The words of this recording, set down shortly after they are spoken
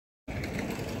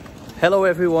Hello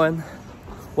everyone,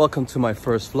 welcome to my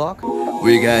first vlog.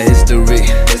 We got history,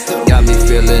 got me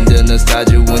feeling the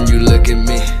nostalgia when you look at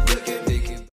me.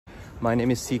 My name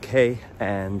is CK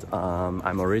and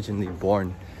I'm originally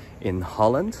born in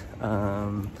Holland,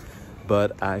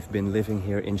 but I've been living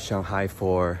here in Shanghai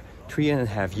for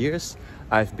 3.5 years.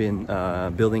 I've been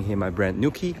building here my brand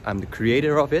Nuki. I'm the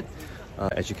creator of it.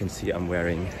 As you can see, I'm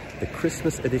wearing the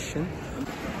Christmas edition.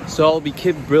 So I'll be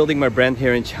keep building my brand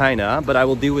here in China, but I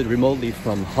will do it remotely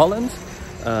from Holland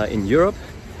in Europe.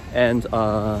 And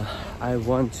I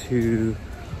want to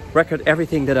record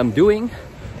everything that I'm doing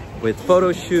with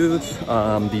photo shoots,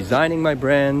 designing my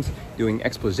brand, doing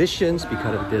expositions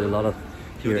because I did a lot of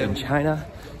here in China.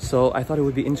 So I thought it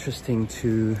would be interesting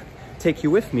to take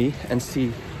you with me and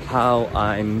see how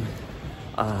I'm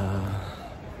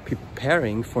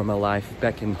preparing for my life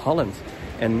back in Holland.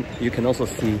 And you can also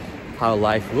see how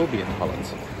life will be in Holland.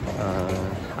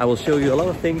 I will show you a lot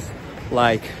of things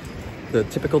like the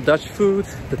typical Dutch food,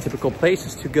 the typical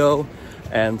places to go,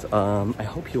 and I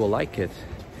hope you will like it.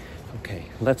 Okay,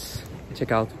 let's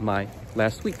check out my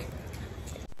last week.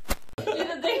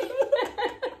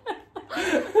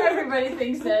 Everybody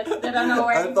thinks that I'm not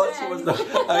wearing I thought she was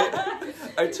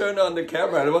I turned on the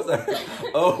camera and it was like,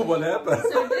 oh, what happened?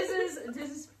 So this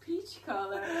is peach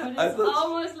color, but it's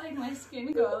almost like my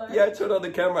skin color. Yeah, I turned on the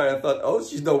camera and I thought, oh,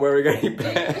 she's not wearing any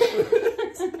pants.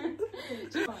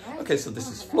 Okay, so this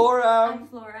is Flora. I'm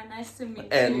Flora, nice to meet you.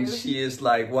 And she is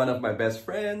like one of my best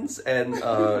friends, and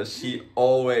she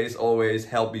always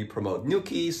helped me promote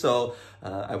Nuki. So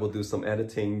I will do some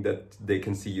editing that they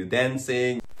can see you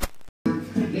dancing.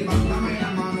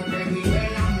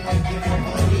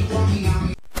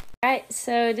 Alright,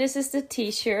 so this is the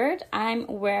t-shirt. I'm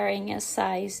wearing a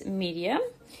size medium.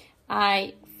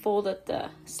 I folded the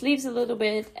sleeves a little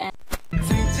bit and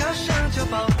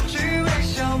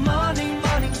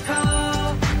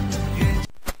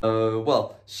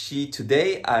well,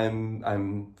 today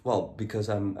I'm because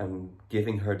I'm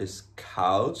giving her this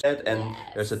couch and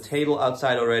there's a table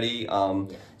outside already.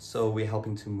 So we're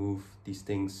helping to move these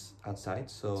things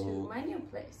outside. So to my new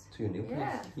place. To your new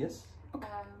place. Yes.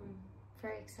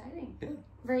 Very exciting. Yeah.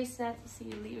 Very sad to see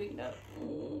you leaving though.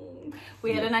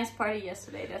 We had a nice party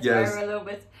yesterday. That's yes. why we're a little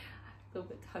bit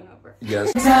hungover.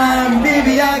 Yes. Time,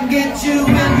 baby, I get you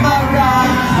in my ride.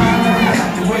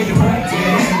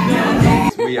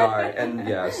 We are, and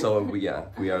yeah, so we are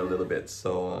a little bit.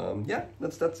 So yeah,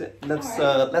 that's it.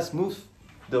 Let's move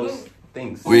those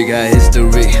things. We got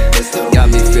history, got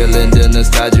me feeling the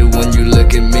nostalgia when you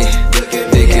look at me.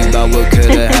 Thinking about what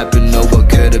could have happened or what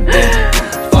could have been.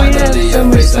 Finally,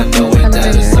 your face, I know it,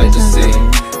 that is sight to see.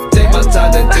 Take my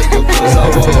time, then take your clothes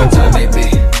off one more time, maybe.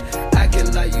 Acting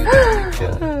like you.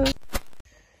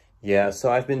 Yeah,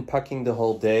 so I've been packing the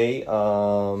whole day.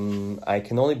 I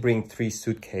can only bring 3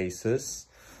 suitcases,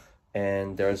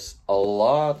 and there's a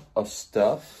lot of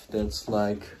stuff that's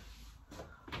like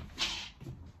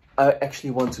I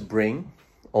actually want to bring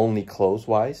only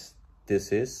clothes-wise.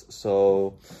 This is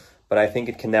so. But I think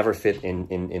it can never fit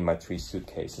in my 3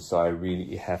 suitcases. So I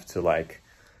really have to like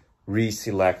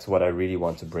reselect what I really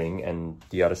want to bring, and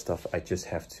the other stuff I just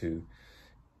have to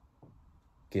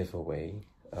give away.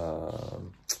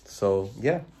 So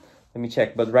yeah, let me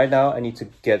check. But right now I need to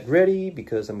get ready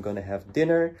because I'm gonna have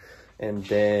dinner, and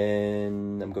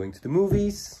then I'm going to the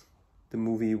movies. The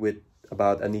movie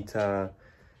about Anita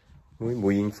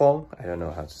Mui Yingfong. I don't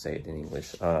know how to say it in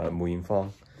English. Mui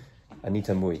Yingfong.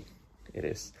 Anita Mui. It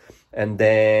is. And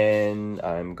then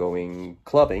I'm going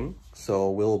clubbing, so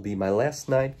will be my last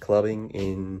night clubbing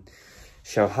in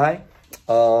Shanghai.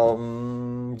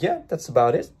 Yeah, that's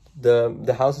about it.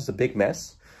 The house is a big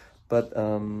mess, but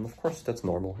of course that's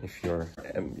normal if you're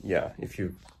if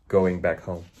you're going back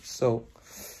home. So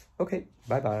okay,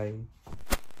 bye bye.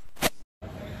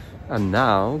 I'm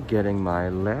now getting my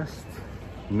last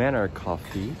Manor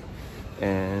coffee,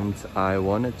 and I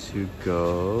wanted to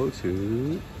go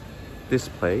to this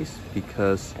place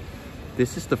because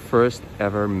this is the first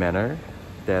ever manor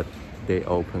that they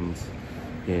opened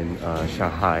in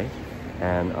Shanghai.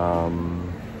 And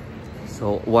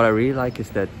so what I really like is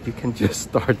that you can just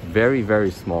start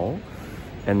very small,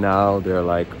 and now they're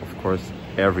like, of course,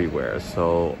 everywhere.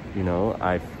 So you know,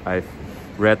 I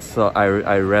read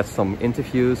some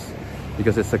interviews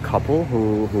because it's a couple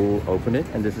who opened it,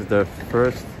 and this is the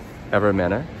first ever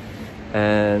manor.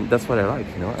 And that's what I like,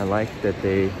 you know. I like that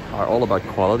they are all about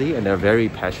quality and they're very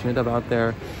passionate about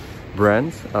their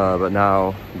brands. But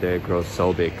now they grow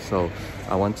so big. So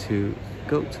I want to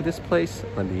go to this place.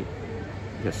 Let me,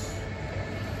 yes.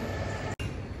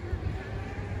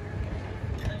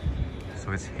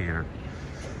 So it's here.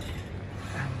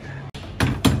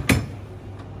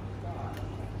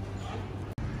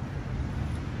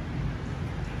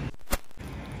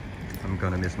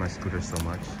 gonna miss my scooter so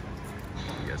much.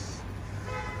 Yes.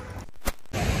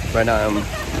 Right now I'm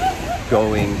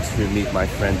going to meet my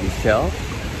friend Michelle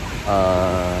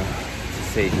to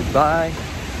say goodbye.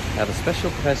 I have a special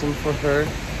present for her.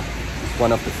 It's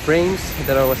one of the frames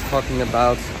that I was talking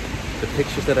about, the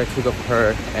pictures that I took of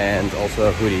her, and also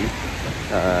a hoodie.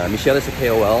 Michelle is a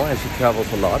KOL and she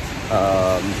travels a lot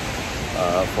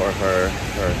for her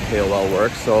KOL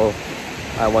work, so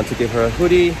I want to give her a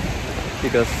hoodie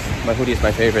because my hoodie is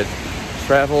my favorite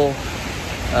travel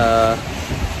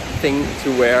thing to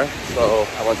wear, so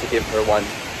I want to give her one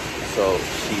so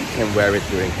she can wear it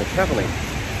during her traveling.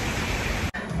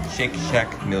 Shake Shack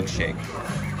milkshake.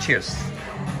 Cheers.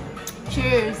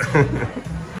 Cheers.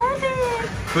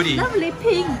 Hoodie. Lovely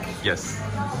pink. Yes.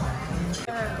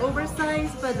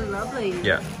 Oversized but lovely.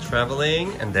 Yeah.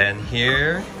 Traveling, and then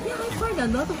here. Yeah, I find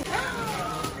another one.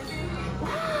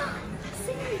 Wow.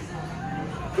 See.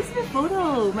 This is my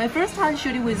photo. My first time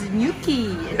shooting with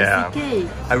Nuki and CK.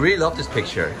 I really love this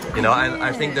picture. You know,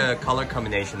 I think the color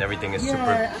combination, everything is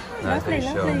super nice.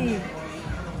 Lovely.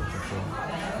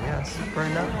 Yeah, super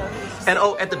nice. And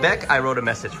oh, at the back, I wrote a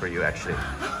message for you actually.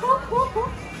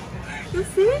 You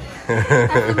see?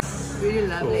 Really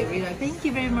lovely. Really, thank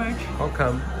you very much.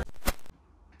 Welcome.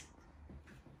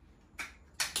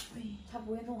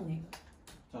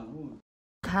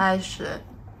 开始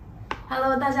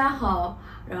 ，Hello， 大家好。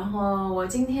然后我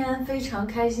今天非常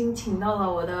开心，请到了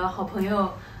我的好朋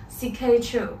友 CK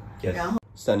Chiu。 Yes. 然后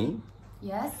Sunny.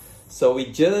 Yes. So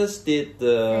we just did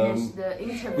the. Finished the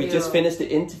interview. We just finished the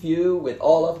interview with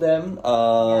all of them.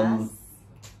 Yes.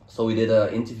 So we did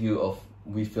an interview of.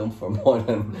 We filmed for more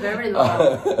than Very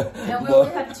long. And we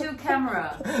only have 2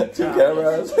 cameras. 2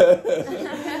 cameras.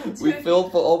 We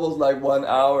filmed for almost like 1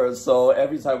 hour. So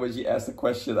every time when she asked a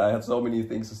question, I had so many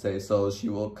things to say. So she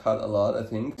will cut a lot, I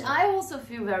think. I also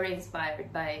feel very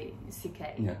inspired by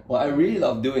CK. Yeah. Well, I really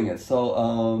love doing it. So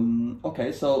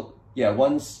okay. So yeah,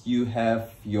 once you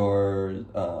have your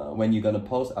when you're gonna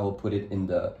post, I will put it in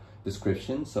the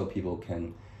description so people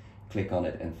can click on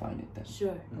it and find it then.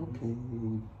 Sure. Okay.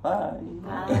 Bye.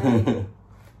 Bye.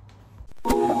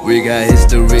 We got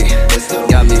history,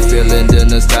 got me feeling the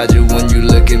nostalgia when you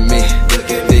look at me.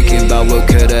 Thinking about what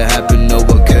could've happened or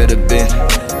what could've been.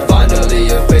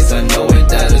 Finally your face, I know ain't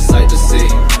that a sight to see.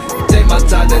 Take my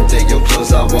time, then take your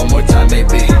clothes out one more time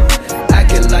maybe.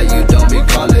 Acting like you don't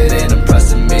recall it ain't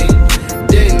impressing me.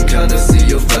 Didn't come to see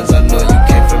your friends, I know you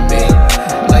came for me.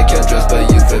 Like your dress, but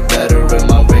you fit better in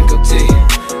my wrinkled tee.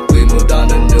 We moved on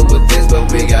to newer things,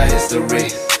 but we got history.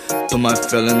 Put my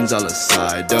feelings all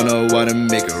aside, don't know what to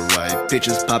make it right.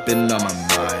 Pictures popping on my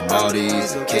mind, all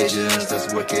these occasions,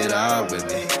 let's work it out with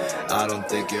me. I don't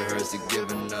think it hurts to give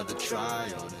another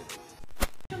try on it.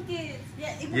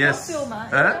 Yes.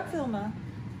 Huh?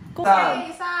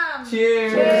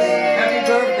 Cheers. Happy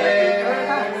birthday.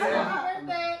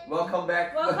 Welcome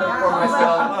back for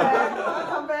myself.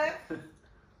 Welcome back.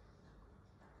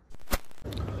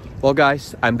 Well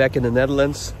guys, I'm back in the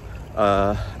Netherlands.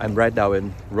 I'm right now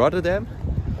in Rotterdam.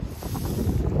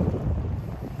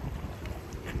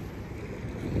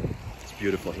 It's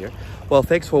beautiful here. Well,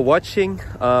 thanks for watching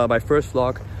my first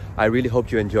vlog. I really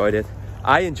hope you enjoyed it.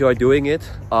 I enjoy doing it.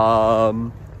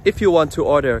 If you want to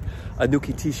order a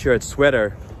Nuki t-shirt,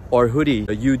 sweater or hoodie,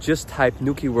 you just type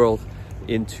Nuki World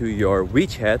into your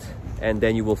WeChat and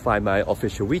then you will find my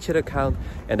official WeChat account,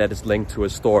 and that is linked to a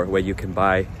store where you can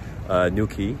buy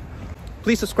Nuki.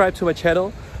 Please subscribe to my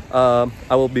channel.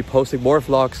 I will be posting more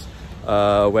vlogs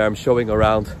where I'm showing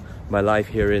around my life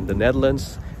here in the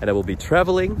Netherlands, and I will be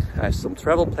traveling. I have some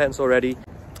travel plans already.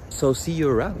 So see you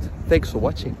around. Thanks for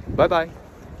watching. Bye bye.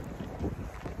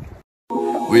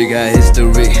 We got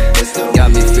history,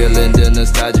 got me feeling the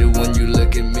nostalgia.